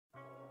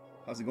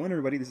How's it going,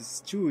 everybody? This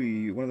is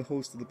Chewy, one of the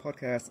hosts of the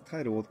podcast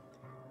titled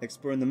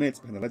Exploring the Myths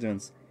Behind the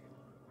Legends.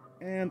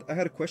 And I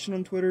had a question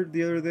on Twitter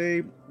the other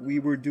day. We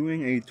were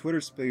doing a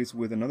Twitter space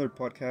with another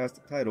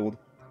podcast titled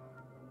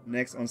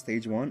Next on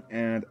Stage 1.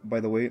 And by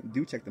the way,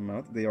 do check them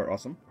out. They are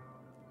awesome.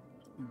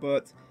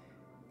 But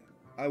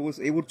I was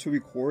able to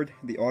record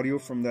the audio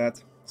from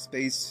that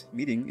space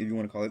meeting, if you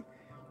want to call it,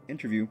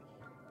 interview.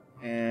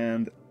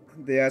 And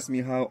they asked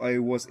me how I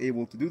was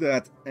able to do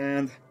that.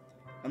 And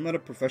I'm not a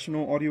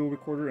professional audio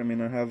recorder. I mean,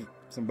 I have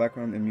some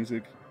background in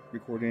music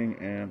recording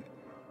and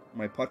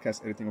my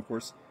podcast editing, of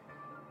course.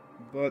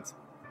 But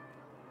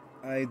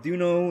I do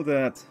know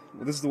that,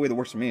 well, this is the way that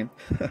works for me.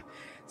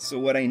 So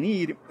what I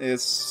need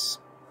is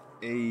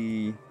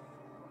a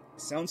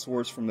sound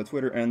source from the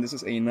Twitter, and this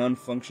is a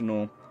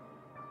non-functional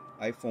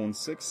iPhone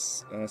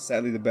 6.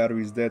 Sadly, the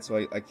battery is dead, so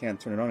I can't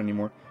turn it on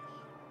anymore.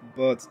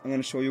 But I'm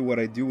going to show you what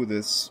I do with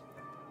this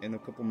in a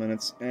couple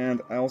minutes.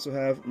 And I also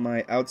have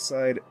my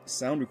outside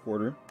sound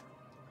recorder,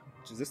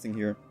 which is this thing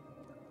here.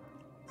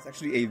 It's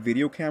actually a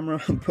video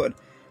camera, but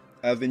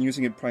I've been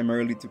using it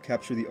primarily to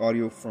capture the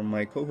audio from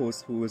my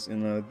co-host, who is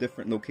in a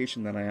different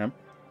location than I am.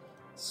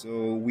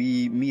 So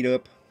we meet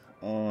up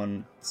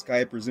on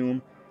Skype or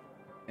Zoom,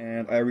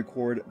 and I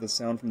record the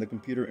sound from the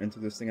computer into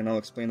this thing, and I'll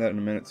explain that in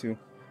a minute too.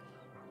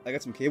 I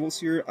got some cables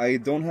here. I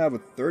don't have a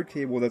third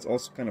cable that's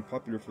also kind of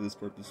popular for this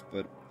purpose,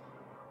 but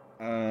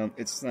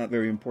it's not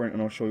very important,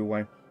 and I'll show you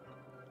why.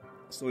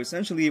 So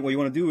essentially, what you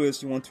want to do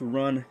is you want to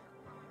run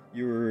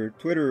your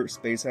Twitter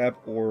Space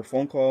app or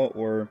phone call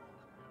or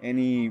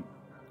any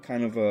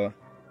kind of a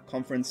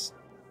conference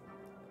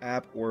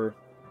app or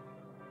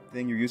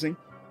thing you're using,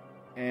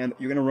 and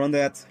you're going to run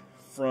that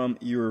from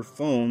your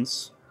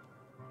phone's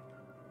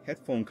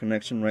headphone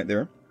connection right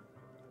there.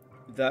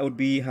 That would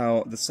be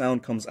how the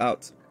sound comes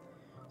out.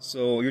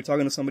 So you're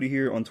talking to somebody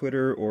here on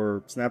Twitter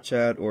or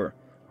Snapchat or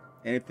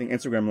anything,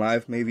 Instagram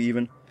Live maybe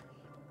even.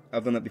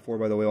 I've done that before,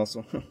 by the way,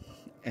 also.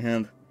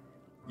 And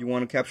you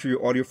want to capture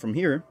your audio from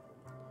here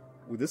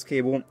with this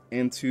cable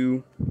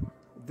into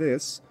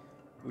this,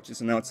 which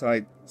is an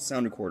outside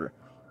sound recorder.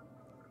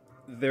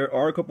 There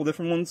are a couple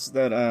different ones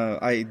that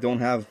I don't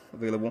have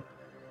available,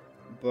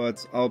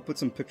 but I'll put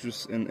some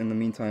pictures in the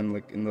meantime,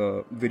 like in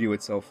the video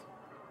itself,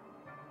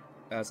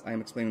 as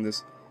I'm explaining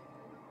this.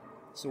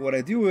 So what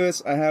I do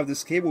is I have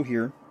this cable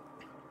here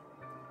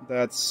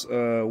that's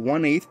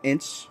 1/8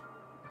 inch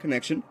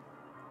connection,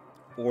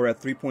 or a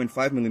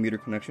 3.5 millimeter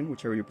connection,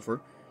 whichever you prefer.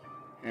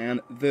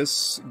 And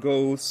this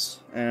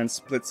goes and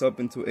splits up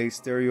into a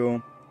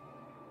stereo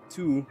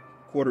 2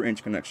 1/4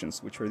 inch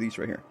connections, which are these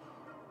right here.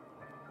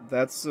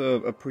 That's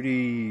a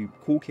pretty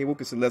cool cable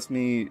because it lets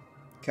me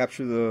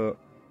capture the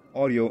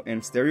audio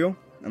in stereo,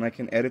 and I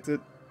can edit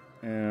it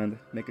and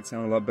make it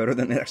sound a lot better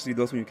than it actually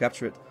does when you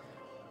capture it.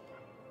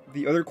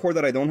 The other cord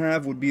that I don't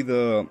have would be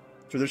the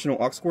traditional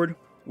aux cord,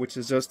 which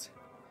is just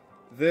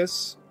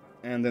this,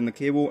 and then the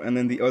cable, and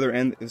then the other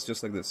end is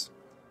just like this.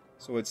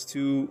 So it's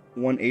two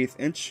 1/8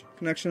 inch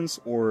connections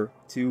or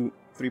two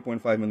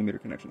 3.5 millimeter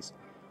connections.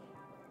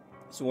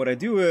 So what I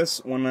do is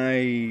when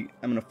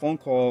I'm in a phone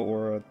call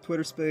or a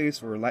Twitter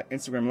space or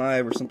Instagram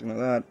Live or something like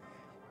that,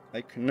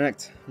 I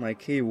connect my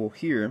cable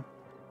here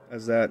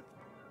as that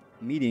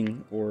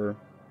meeting or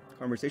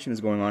conversation is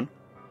going on,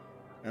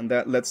 and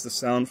that lets the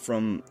sound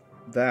from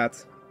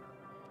that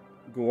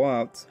go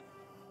out,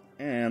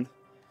 and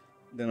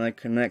then I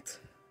connect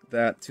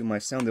that to my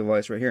sound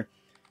device right here,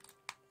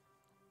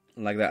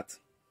 like that.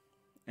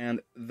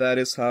 And that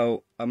is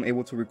how I'm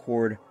able to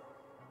record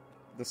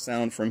the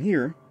sound from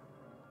here,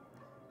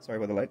 sorry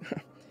about the light,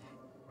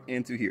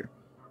 into here.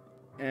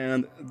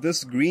 And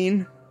this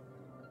green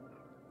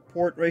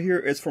port right here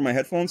is for my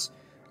headphones.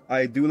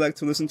 I do like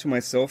to listen to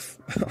myself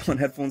on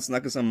headphones,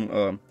 not because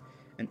I'm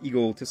an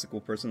egotistical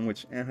person,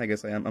 which I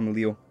guess I am. I'm a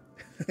Leo,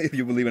 if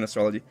you believe in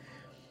astrology.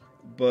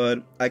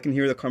 But I can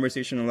hear the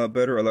conversation a lot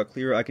better, a lot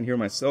clearer. I can hear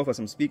myself as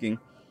I'm speaking.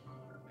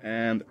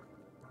 And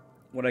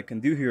what I can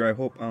do here, I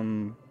hope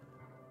I'm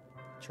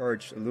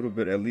charged a little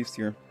bit at least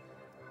here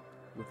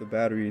with the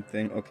battery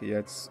thing. Okay, yeah,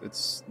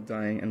 it's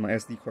dying, and my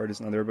SD card is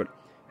not there, but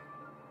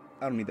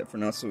I don't need that for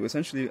now. So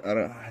essentially,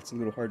 it's a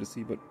little hard to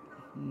see, but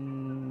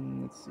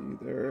let's see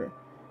there.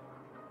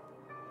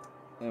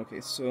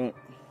 Okay, so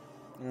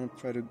I'll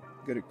try to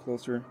get it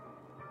closer.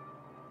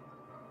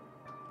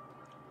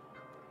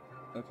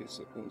 Okay,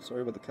 so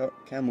sorry about the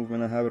cam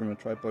movement. I have it on a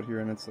tripod here,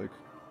 and it's like.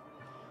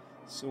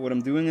 So what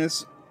I'm doing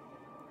is,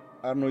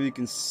 I don't know if you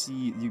can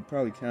see. You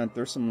probably can't.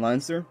 There's some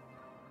lines there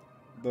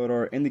that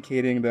are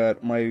indicating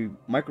that my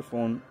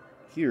microphone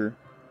here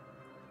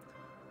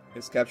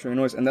is capturing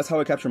noise, and that's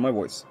how I capture my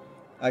voice.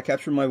 I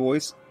capture my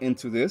voice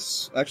into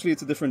this. Actually,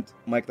 it's a different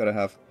mic that I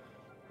have,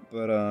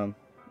 but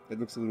it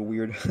looks a little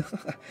weird.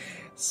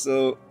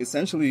 So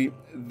essentially,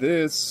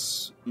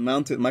 this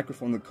mounted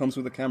microphone that comes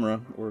with the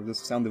camera, or this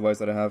sound device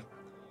that I have,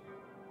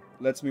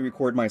 lets me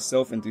record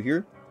myself into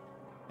here,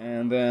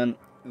 and then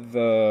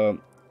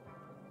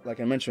like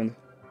I mentioned,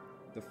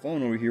 the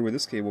phone over here with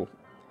this cable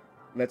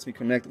lets me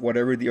connect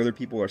whatever the other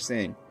people are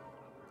saying.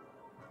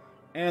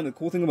 And the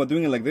cool thing about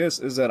doing it like this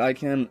is that I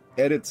can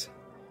edit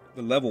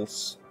the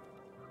levels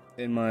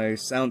in my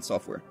sound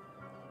software.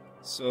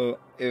 So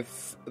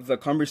if the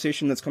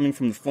conversation that's coming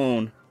from the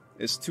phone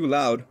is too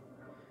loud,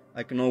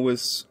 I can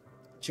always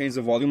change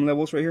the volume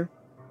levels right here.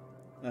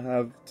 I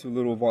have two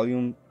little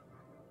volume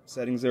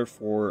settings there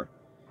for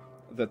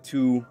the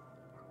two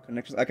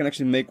connections. I can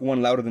actually make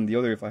one louder than the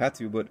other if I had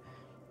to, but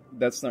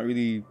that's not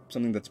really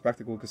something that's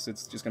practical because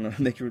it's just gonna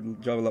make your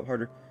job a lot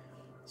harder.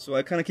 So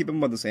I kind of keep them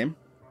about the same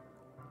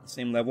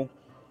level,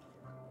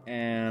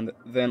 and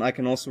then I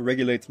can also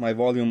regulate my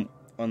volume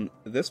on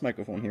this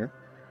microphone here,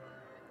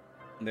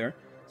 there,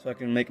 so I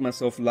can make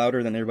myself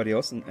louder than everybody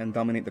else and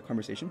dominate the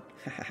conversation.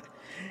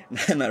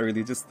 Not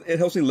really, just it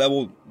helps me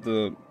level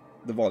the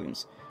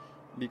volumes,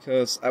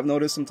 because I've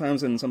noticed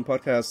sometimes in some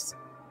podcasts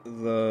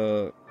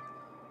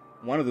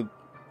one of the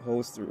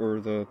hosts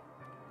or the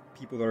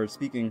people that are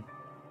speaking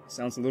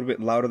sounds a little bit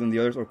louder than the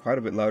others, or quite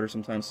a bit louder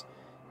sometimes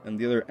than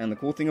the other. And the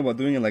cool thing about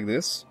doing it like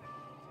this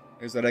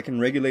is that I can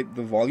regulate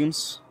the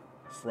volumes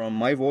from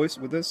my voice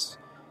with this,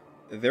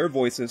 their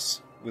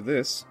voices with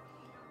this,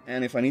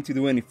 and if I need to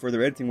do any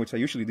further editing, which I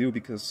usually do,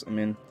 because I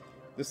mean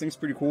this thing's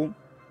pretty cool,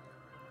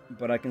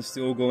 but I can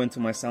still go into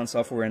my sound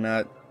software and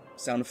add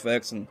sound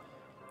effects and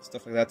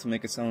stuff like that to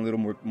make it sound a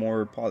little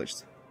more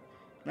polished.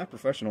 Not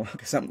professional,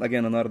 because I'm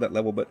not at that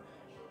level, but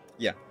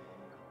yeah.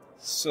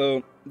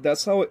 So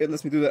that's how it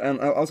lets me do that.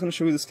 And I was going to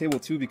show you this cable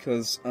too,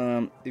 because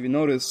if you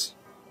notice,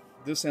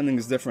 this ending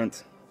is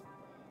different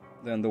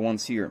than the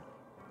ones here.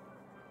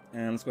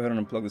 And let's go ahead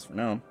and unplug this for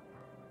now.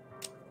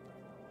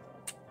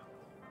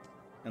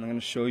 And I'm going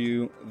to show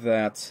you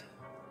that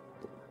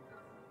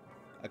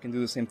I can do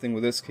the same thing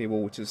with this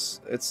cable, which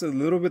is, it's a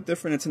little bit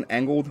different. It's an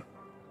angled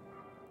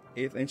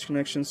 1/8 inch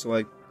connection, so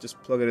I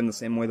just plug it in the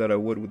same way that I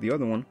would with the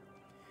other one.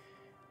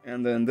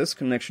 And then this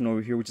connection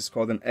over here, which is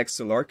called an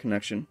XLR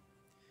connection,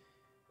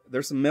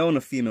 there's a male and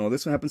a female.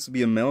 This one happens to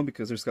be a male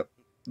because there's got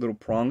little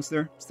prongs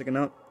there sticking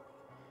out.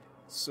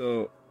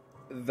 So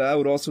that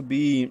would also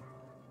be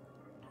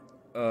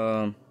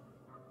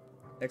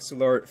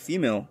XLR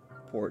female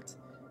port.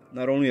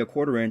 Not only a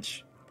 1/4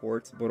 inch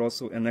port, but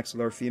also an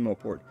XLR female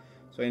port.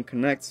 So I can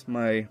connect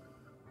my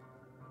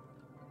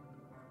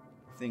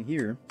thing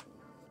here,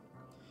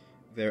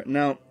 there.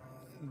 Now,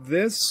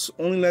 this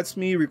only lets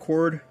me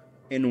record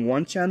in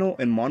one channel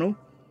in mono,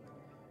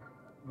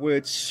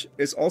 which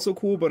is also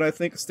cool, but I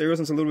think stereo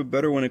sounds a little bit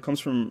better when it comes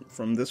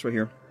from this right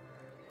here.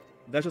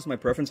 That's just my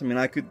preference. I mean,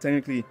 I could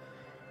technically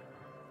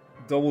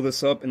double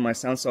this up in my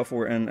sound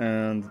software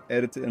and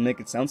edit it and make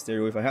it sound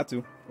stereo if I had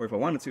to, or if I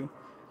wanted to.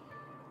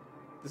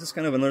 This is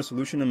kind of another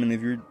solution. I mean,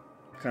 if you're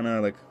kind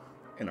of like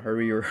in a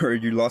hurry, or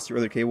you lost your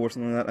other cable or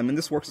something like that, I mean,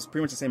 this works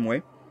pretty much the same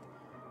way,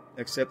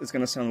 except it's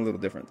going to sound a little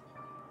different.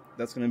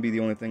 That's going to be the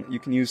only thing. You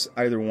can use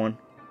either one.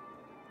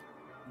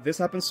 This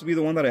happens to be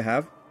the one that I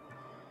have.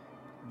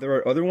 There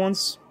are other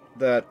ones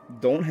that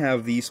don't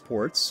have these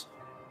ports.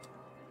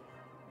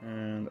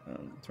 And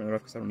turn it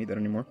off because I don't need that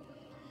anymore.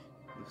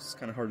 It's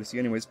kind of hard to see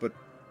anyways, but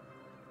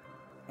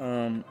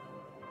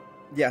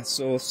yeah,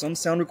 so some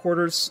sound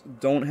recorders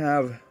don't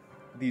have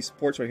these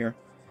ports right here.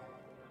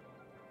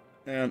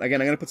 And again,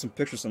 I'm going to put some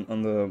pictures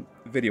on the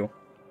video.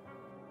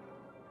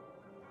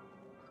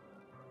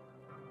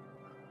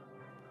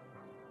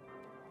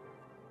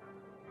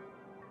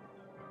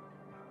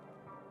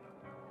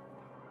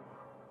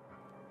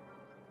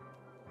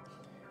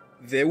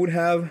 They would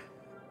have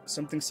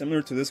something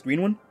similar to this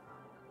green one.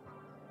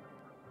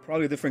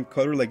 Probably a different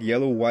color, like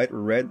yellow, white,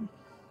 or red.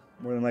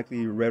 More than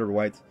likely red or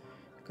white,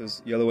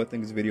 because yellow I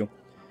think is video.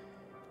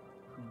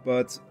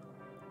 But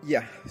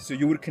yeah, so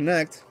you would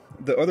connect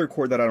the other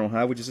cord that I don't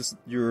have, which is just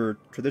your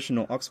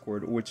traditional aux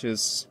cord, which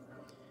is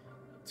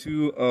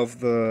two of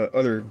the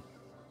other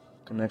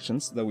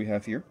connections that we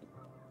have here.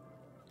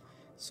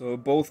 So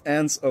both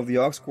ends of the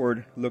aux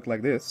cord look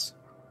like this.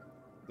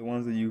 The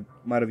ones that you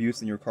might have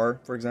used in your car,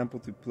 for example,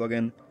 to plug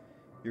in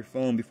your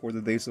phone before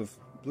the days of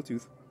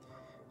Bluetooth.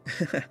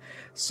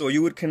 So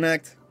you would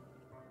connect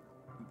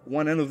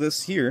one end of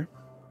this here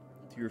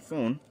to your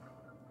phone,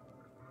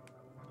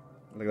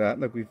 like that,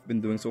 like we've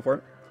been doing so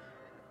far.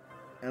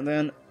 And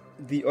then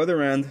the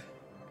other end,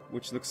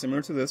 which looks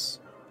similar to this,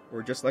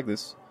 or just like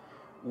this,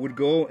 would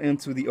go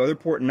into the other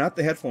port, not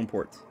the headphone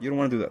port. You don't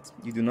want to do that.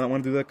 You do not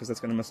want to do that because that's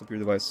going to mess up your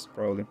device,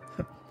 probably.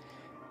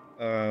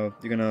 You're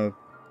going to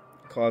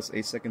cause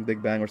a second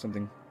Big Bang or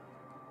something.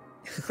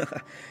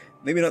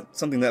 Maybe not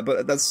something that,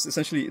 but that's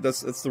essentially,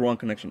 that's the wrong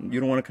connection. You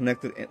don't want to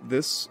connect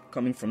this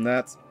coming from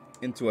that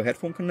into a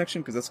headphone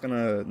connection, because that's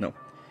gonna, no,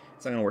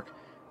 it's not gonna work.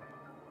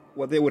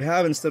 What they would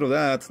have instead of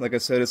that, like I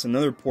said, is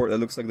another port that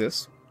looks like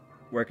this,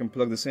 where I can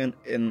plug this in,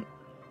 and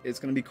it's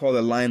gonna be called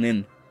a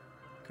line-in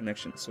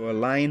connection. So a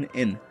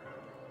line-in.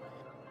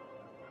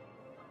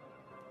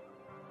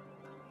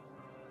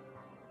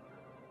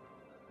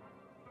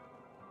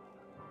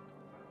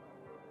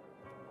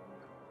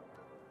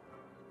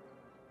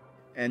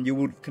 And you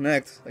would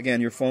connect, again,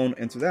 your phone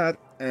into that,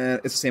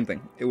 and it's the same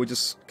thing. It would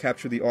just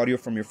capture the audio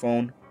from your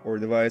phone or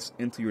device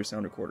into your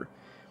sound recorder.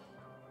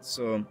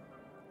 So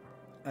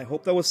I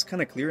hope that was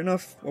kind of clear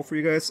enough for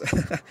you guys.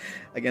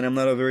 Again, I'm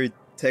not a very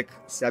tech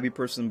savvy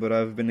person, but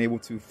I've been able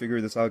to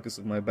figure this out because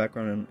of my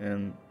background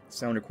and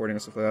sound recording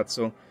and stuff like that.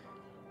 So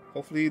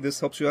hopefully this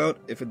helps you out.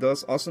 If it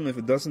does, awesome. If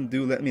it doesn't,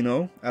 do let me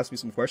know. Ask me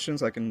some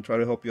questions. I can try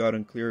to help you out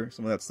and clear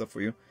some of that stuff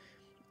for you.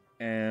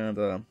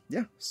 And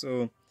yeah,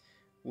 so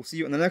we'll see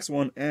you in the next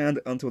one. And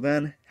until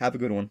then, have a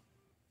good one.